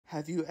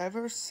Have you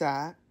ever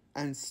sat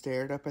and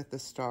stared up at the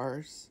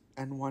stars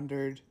and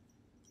wondered,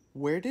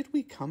 where did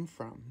we come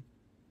from?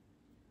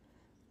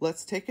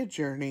 Let's take a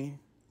journey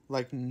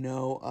like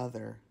no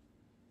other,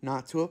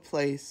 not to a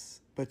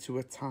place, but to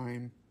a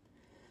time.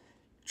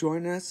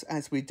 Join us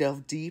as we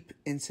delve deep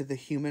into the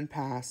human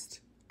past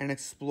and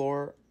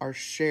explore our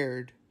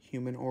shared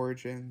human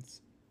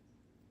origins.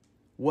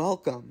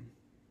 Welcome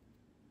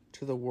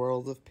to the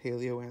world of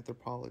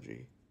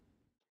paleoanthropology.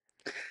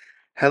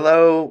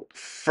 Hello,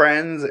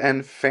 friends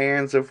and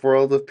fans of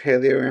World of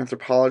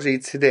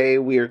Paleoanthropology. Today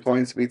we are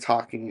going to be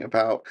talking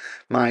about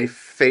my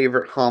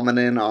favorite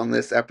hominin on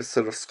this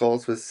episode of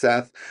Skulls with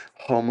Seth,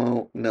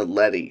 Homo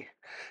naledi.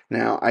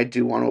 Now, I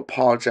do want to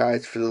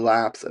apologize for the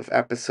lapse of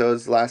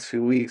episodes the last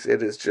few weeks.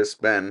 It has just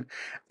been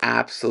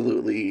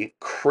absolutely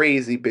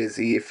crazy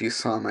busy. If you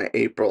saw my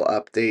April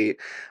update,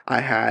 I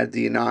had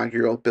the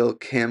inaugural Bill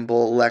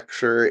Kimball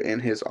lecture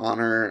in his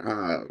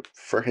honor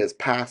for his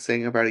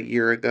passing about a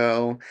year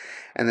ago.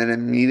 And then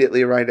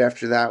immediately right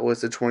after that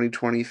was the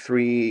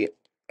 2023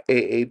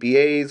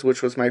 AABAs,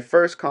 which was my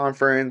first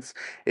conference.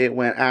 It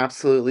went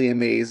absolutely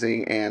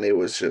amazing and it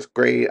was just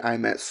great. I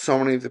met so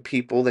many of the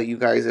people that you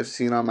guys have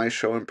seen on my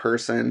show in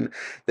person.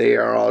 They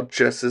are all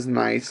just as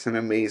nice and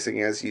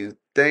amazing as you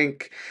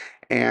think.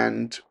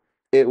 And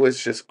it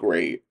was just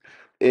great.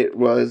 It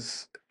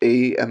was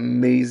a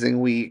amazing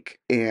week,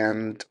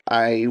 and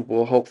I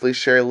will hopefully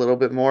share a little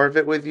bit more of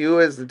it with you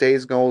as the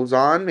days goes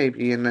on,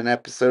 maybe in an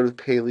episode of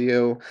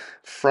Paleo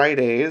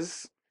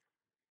Fridays.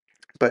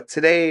 But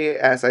today,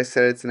 as I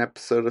said, it's an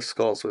episode of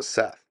Skulls with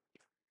Seth.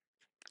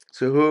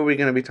 So who are we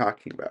going to be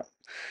talking about?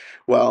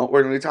 Well,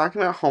 we're going to be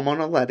talking about Homo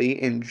naledi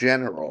in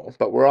general,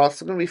 but we're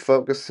also going to be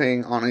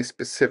focusing on a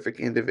specific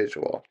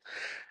individual.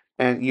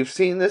 And you've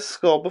seen this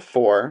skull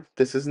before.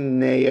 This is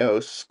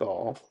Neo's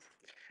skull.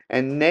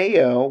 And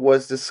Neo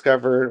was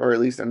discovered, or at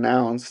least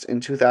announced,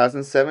 in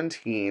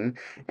 2017,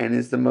 and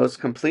is the most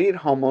complete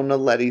Homo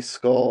naledi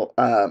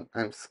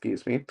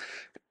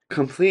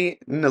complete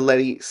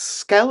naledi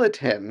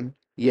skeleton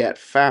yet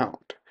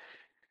found.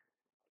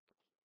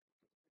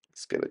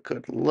 Let's get a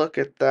good look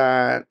at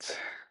that.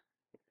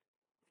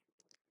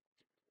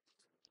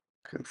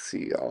 You can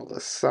see all the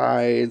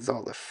sides,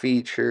 all the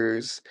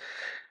features.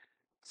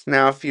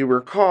 Now, if you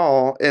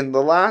recall, in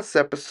the last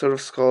episode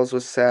of Skulls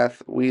with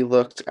Seth, we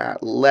looked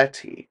at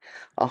Letty,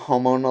 a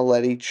Homo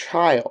naledi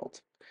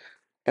child.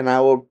 And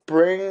I will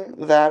bring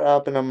that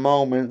up in a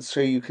moment so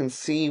you can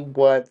see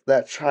what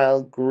that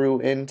child grew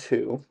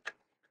into.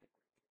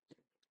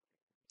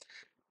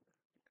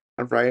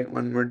 Right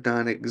when we're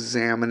done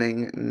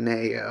examining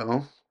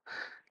Neo,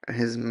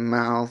 his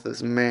mouth,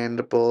 his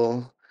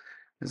mandible,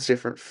 his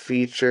different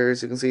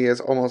features. You can see he has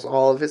almost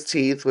all of his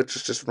teeth, which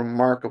is just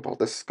remarkable.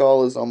 The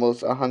skull is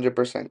almost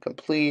 100%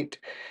 complete.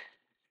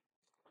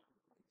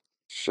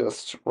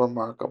 Just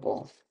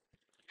remarkable.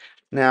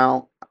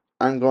 Now,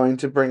 I'm going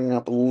to bring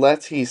up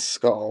Letty's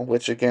skull,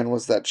 which again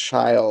was that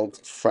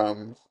child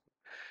from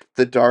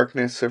the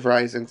darkness of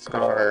Rising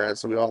Star,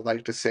 as we all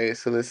like to say.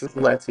 So this is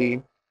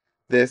Letty.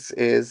 This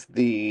is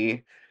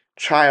the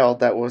child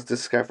that was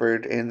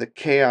discovered in the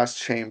Chaos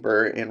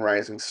Chamber in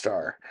Rising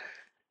Star.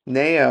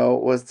 Neo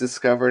was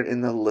discovered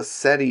in the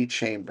Lassetti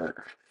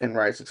Chamber in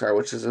Rising Star,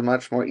 which is a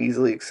much more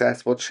easily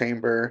accessible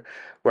chamber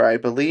where I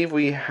believe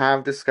we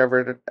have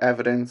discovered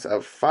evidence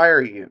of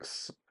fire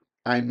use.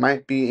 I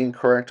might be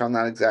incorrect on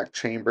that exact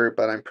chamber,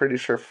 but I'm pretty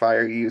sure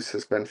fire use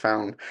has been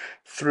found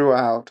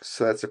throughout,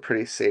 so that's a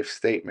pretty safe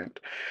statement.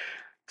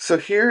 So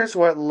here's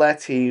what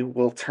Letty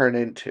will turn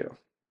into.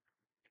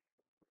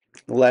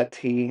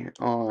 Letty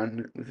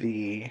on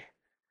the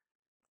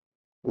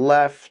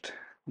left,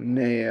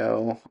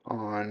 Neo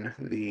on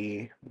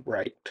the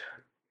right.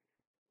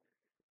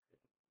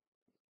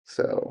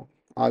 So,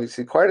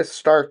 obviously, quite a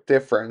stark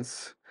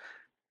difference.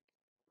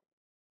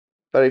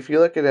 But if you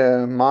look at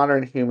a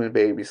modern human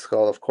baby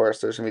skull, of course,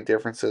 there's going to be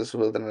differences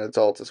with an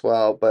adult as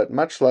well, but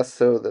much less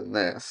so than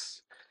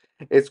this.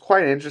 It's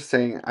quite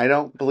interesting. I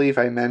don't believe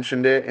I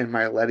mentioned it in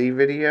my Letty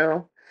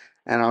video,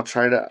 and I'll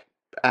try to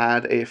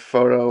add a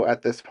photo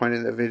at this point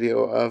in the video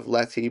of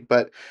Letty,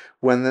 but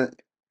when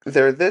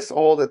they're this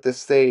old at this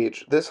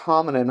stage, this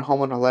hominin,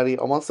 Homo naledi,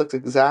 almost looks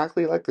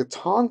exactly like the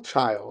Tong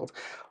child,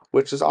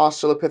 which is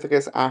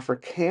Australopithecus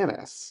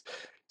africanus.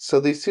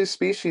 So these two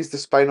species,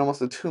 despite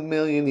almost a 2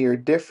 million year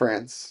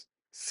difference,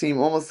 seem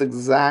almost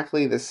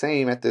exactly the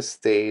same at this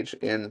stage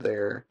in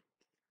their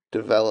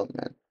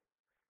development.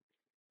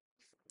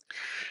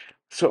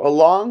 So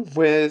along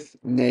with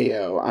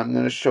Neo, I'm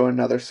going to show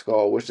another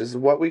skull, which is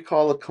what we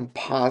call a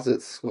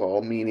composite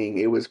skull, meaning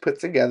it was put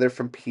together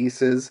from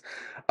pieces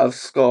of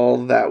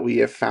skull that we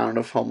have found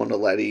of Homo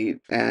naledi,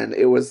 and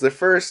it was the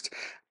first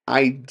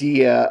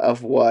idea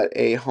of what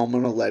a Homo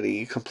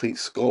naledi complete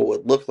skull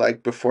would look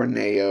like before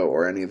Neo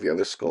or any of the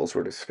other skulls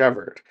were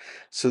discovered.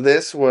 So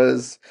this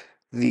was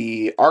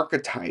the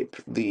archetype,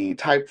 the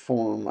type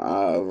form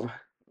of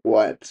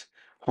what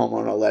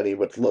Homo naledi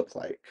would look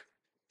like.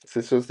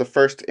 This was the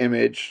first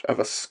image of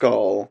a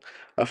skull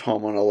of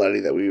Homo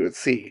naledi that we would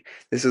see.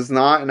 This is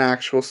not an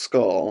actual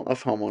skull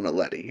of Homo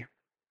naledi.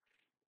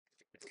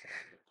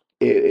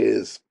 it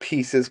is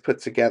pieces put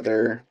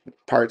together,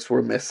 parts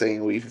were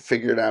missing. We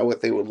figured out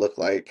what they would look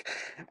like.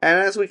 And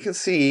as we can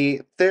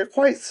see, they're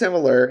quite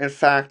similar. In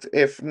fact,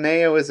 if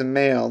Neo is a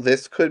male,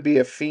 this could be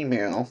a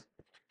female.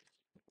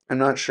 I'm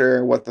not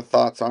sure what the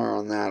thoughts are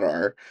on that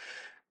are.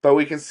 But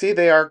we can see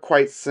they are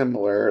quite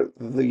similar.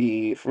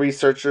 The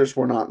researchers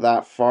were not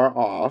that far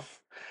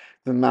off.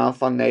 The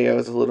mouth on Neo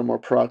is a little more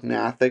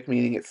prognathic,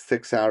 meaning it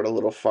sticks out a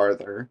little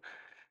farther.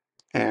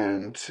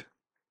 And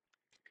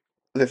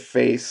the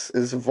face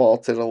is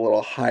vaulted a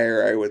little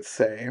higher, I would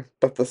say.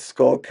 But the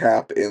skull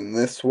cap in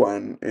this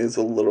one is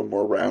a little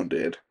more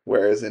rounded,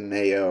 whereas in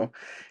Neo,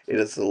 it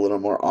is a little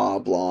more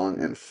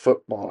oblong and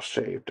football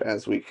shaped.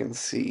 As we can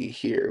see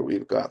here,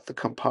 we've got the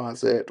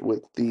composite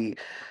with the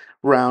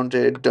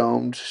rounded,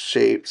 domed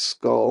shaped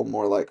skull,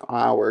 more like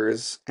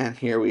ours, and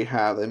here we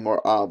have a more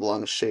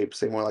oblong shape,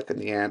 say more like a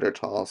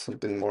Neanderthal,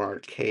 something more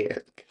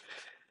archaic.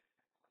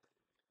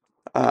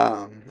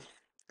 Um,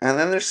 and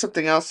then there's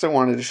something else I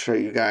wanted to show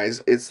you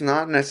guys. It's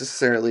not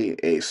necessarily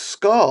a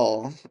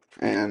skull,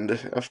 and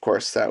of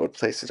course that would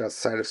place it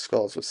outside of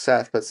skulls with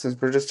Seth, but since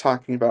we're just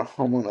talking about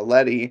Homo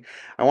naledi,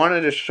 I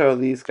wanted to show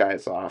these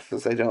guys off,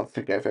 as I don't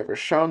think I've ever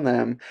shown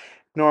them,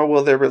 nor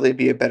will there really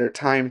be a better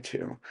time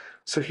to.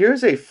 So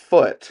here's a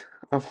foot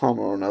of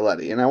Homo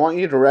naledi, and I want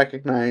you to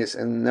recognize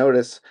and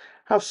notice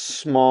how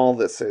small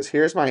this is.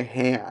 Here's my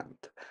hand.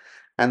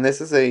 And this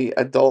is a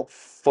adult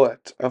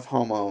foot of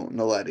Homo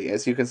naledi.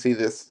 As you can see,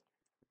 this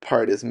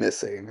part is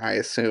missing. I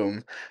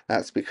assume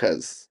that's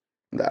because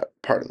that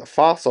part of the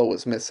fossil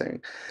was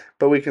missing.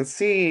 But we can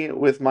see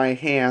with my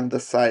hand the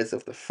size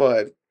of the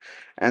foot.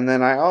 And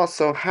then I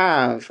also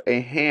have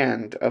a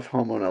hand of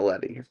Homo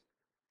naledi,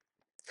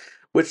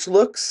 which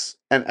looks,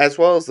 and as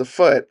well as the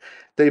foot,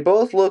 they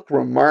both look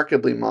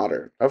remarkably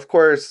modern. Of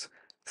course,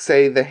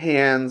 say the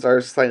hands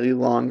are slightly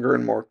longer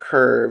and more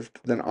curved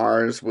than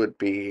ours would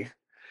be.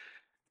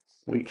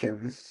 We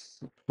can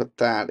put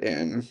that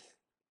in.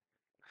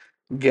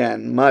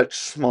 Again, much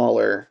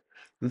smaller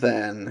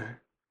than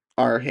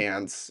our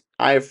hands.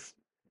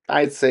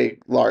 I'd say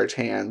large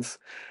hands,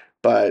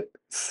 but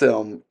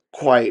still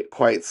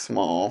quite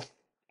small.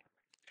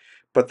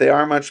 But they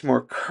are much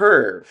more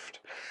curved.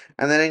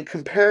 And then in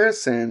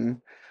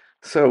comparison,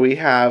 so we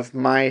have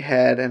my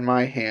head and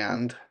my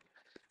hand,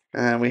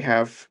 and we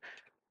have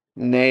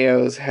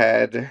Neo's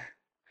head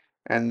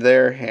and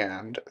their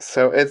hand.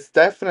 So it's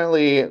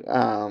definitely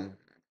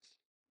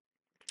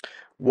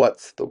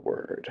what's the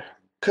word?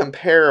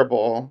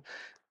 Comparable,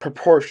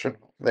 proportional.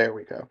 There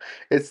we go.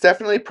 It's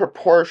definitely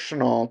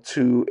proportional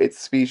to its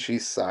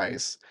species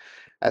size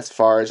as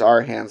far as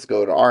our hands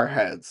go to our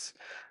heads.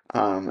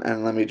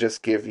 And let me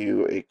just give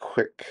you a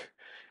quick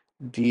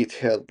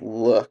detailed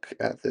look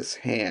at this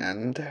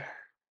hand.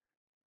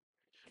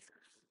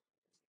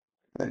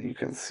 Then you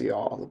can see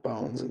all the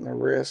bones in the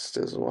wrist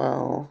as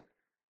well.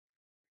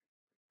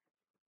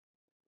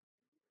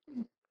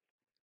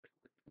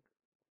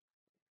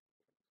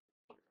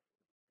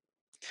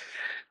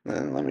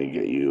 Then let me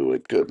get you a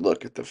good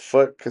look at the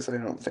foot, because I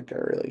don't think I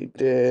really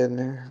did.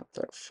 Let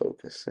that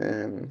focus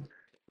in.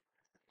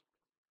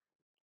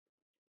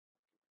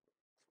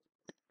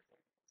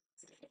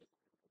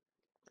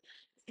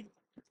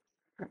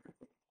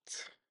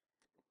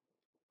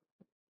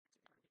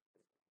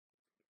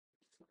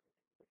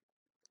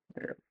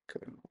 There we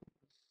go.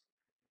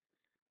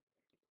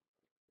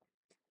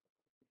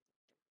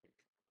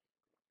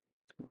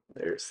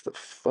 There's the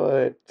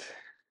foot.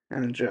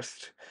 And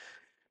just,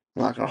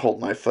 I'm not going to hold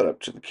my foot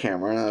up to the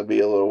camera, that'd be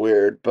a little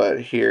weird,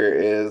 but here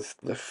is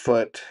the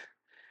foot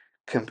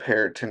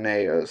compared to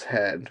Neo's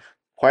head.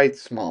 Quite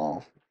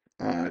small,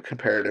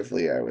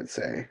 comparatively, I would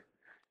say,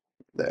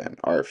 than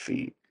our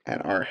feet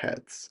and our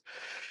heads.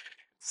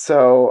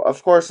 So,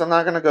 of course, I'm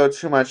not going to go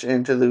too much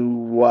into the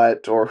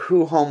what or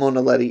who Homo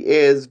naledi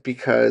is,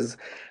 because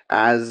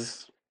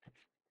as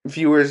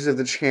viewers of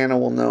the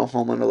channel will know,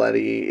 Homo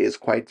naledi is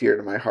quite dear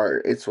to my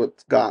heart. It's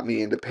what got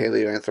me into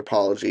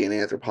paleoanthropology and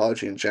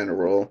anthropology in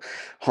general.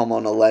 Homo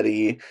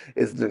naledi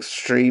is an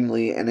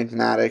extremely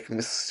enigmatic,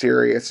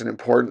 mysterious, and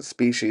important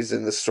species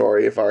in the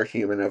story of our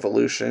human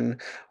evolution,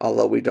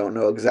 although we don't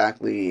know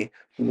exactly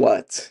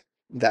what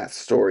that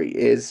story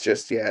is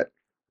just yet.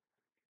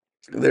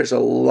 There's a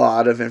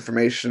lot of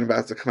information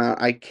about to come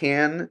out. I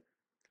can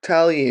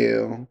tell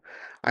you,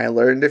 I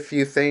learned a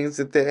few things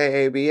at the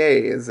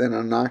AABAs, and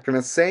I'm not going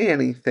to say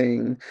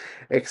anything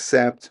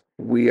except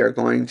we are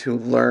going to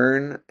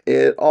learn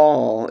it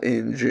all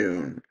in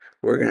June.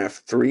 We're going to have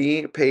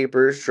 3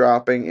 papers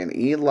dropping in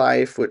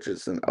eLife, which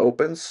is an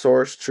open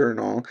source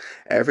journal.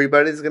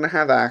 Everybody's going to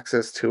have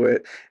access to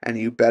it, and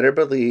you better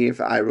believe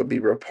I will be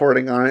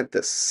reporting on it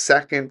the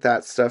second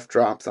that stuff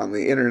drops on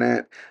the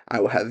internet.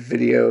 I will have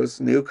videos,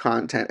 new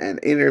content,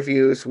 and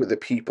interviews with the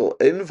people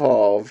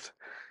involved.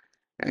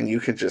 And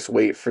you can just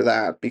wait for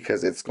that,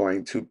 because it's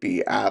going to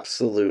be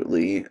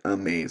absolutely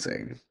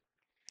amazing.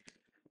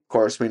 Of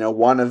course, we know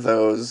one of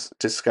those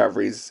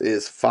discoveries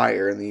is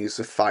fire and the use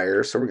of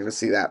fire, so we're going to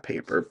see that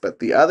paper. But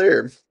the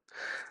other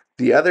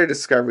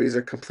discoveries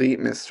are complete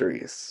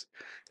mysteries.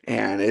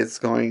 And it's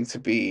going to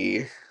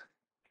be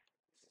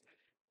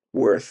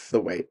worth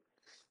the wait.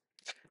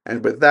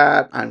 And with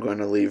that, I'm going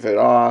to leave it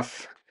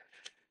off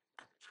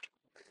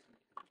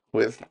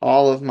with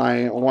all of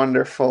my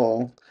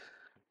wonderful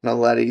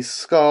naledi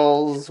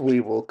skulls. We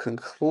will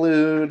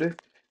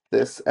conclude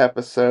this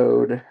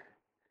episode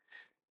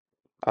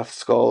of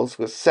Skulls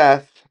with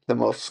Seth, the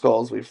most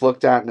skulls we've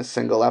looked at in a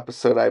single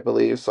episode, I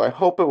believe. So I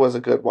hope it was a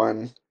good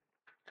one.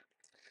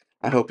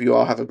 I hope you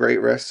all have a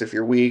great rest of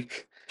your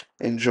week.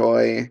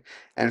 Enjoy.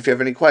 And if you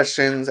have any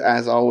questions,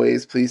 as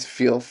always, please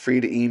feel free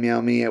to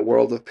email me at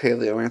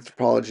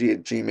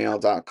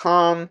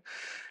worldofpaleoanthropology@gmail.com.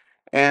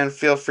 And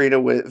feel free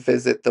to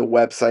visit the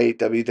website,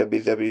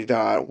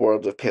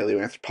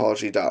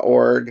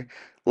 www.worldofpaleoanthropology.org.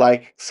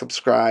 Like,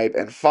 subscribe,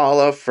 and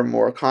follow for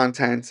more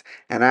content.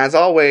 And as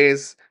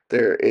always,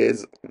 there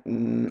is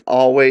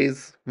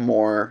always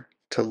more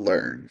to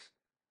learn.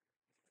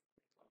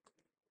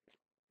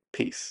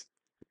 Peace.